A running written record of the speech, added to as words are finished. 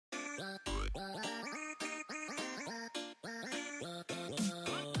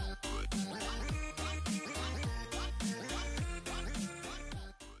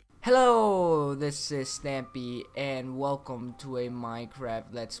Hello, this is Stampy and welcome to a Minecraft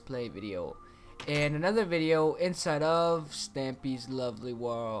Let's Play video and another video inside of Stampy's lovely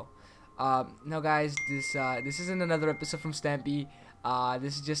world. Now guys, this isn't another episode from Stampy.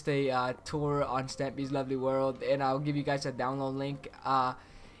 This is just a tour on Stampy's lovely world, and I'll give you guys a download link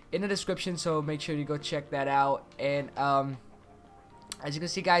in the description, so make sure you go check that out. And as you can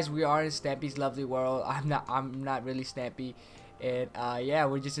see guys, we are in Stampy's lovely world. I'm not really Stampy. And yeah,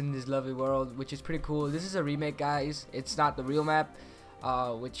 we're just in this lovely world, which is pretty cool. This is a remake, guys. It's not the real map,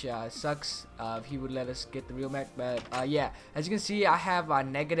 which sucks. If he would let us get the real map, but yeah, as you can see, I have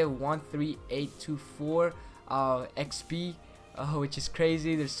negative 13824 XP, which is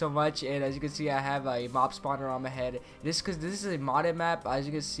crazy. There's so much, and as you can see, I have a mob spawner on my head. This because this is a modded map. As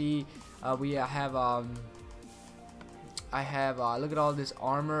you can see, we have I have look at all this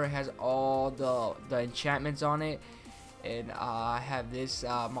armor. It has all the enchantments on it. And I have this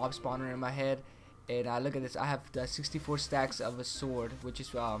mob spawner in my head, and look at this. I have 64 stacks of a sword, which is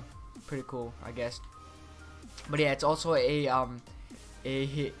pretty cool, I guess. But yeah, it's also a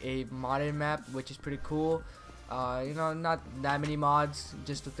modded map, which is pretty cool. You know, not that many mods,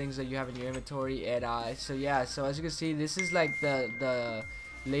 just the things that you have in your inventory. And so yeah, so as you can see, this is like the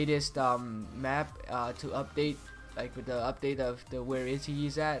latest map to update, like with the update of the where is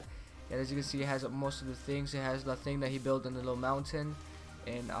he's at. And as you can see, it has most of the things. It has the thing that he built on the little mountain,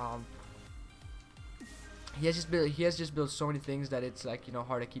 and he has just built so many things that it's like, you know,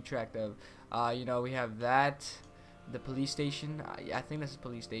 hard to keep track of. You know, we have that, the police station. I think that's the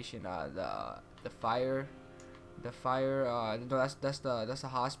police station. The fire. No, that's the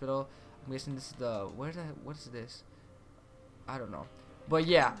hospital. I'm guessing this is the what is this? I don't know. But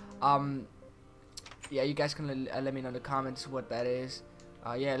yeah, yeah, you guys can let me know in the comments what that is.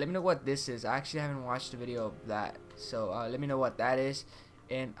 Yeah, let me know what this is. I actually haven't watched the video of that, so let me know what that is.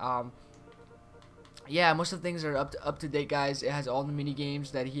 And yeah, most of the things are up to date, guys. It has all the mini games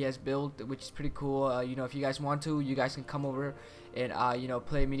that he has built, which is pretty cool. You know, if you guys want to, you guys can come over and you know,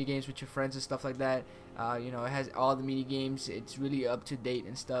 play mini games with your friends and stuff like that. You know, it has all the mini games. It's really up to date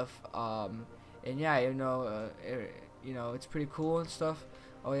and stuff. And yeah, you know, it's pretty cool and stuff.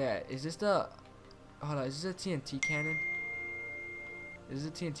 Oh yeah, is this the? Hold on, is this a TNT cannon? Is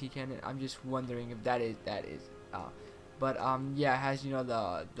it a TNT cannon? I'm just wondering if that is. But yeah, it has, you know,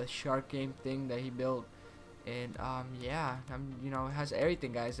 the shark game thing that he built, and yeah, you know, it has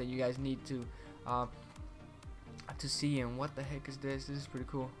everything, guys, that you guys need to see. And what the heck is this? This is pretty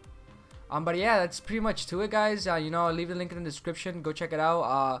cool. But yeah, that's pretty much to it, guys. You know, I'll leave the link in the description. Go check it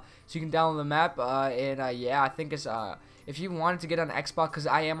out, so you can download the map. And yeah, I think it's if you wanted to get on Xbox, because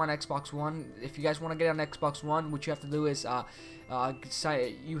I am on Xbox One. If you guys want to get on Xbox One, what you have to do is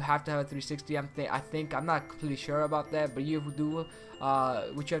you have to have a 360. I think I'm not completely sure about that, but you do.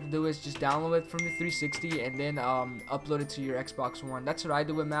 What you have to do is just download it from your 360 and then upload it to your Xbox One. That's what I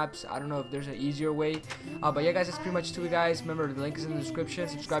do with maps. I don't know if there's an easier way. But yeah, guys, that's pretty much to it, guys. Remember, the link is in the description.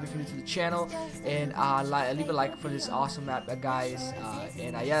 Subscribe if you're new to the channel, and leave a like for this awesome map, guys.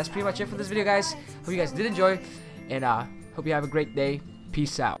 And yeah, that's pretty much it for this video, guys. Hope you guys did enjoy, and hope you have a great day.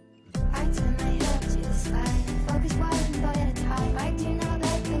 Peace out.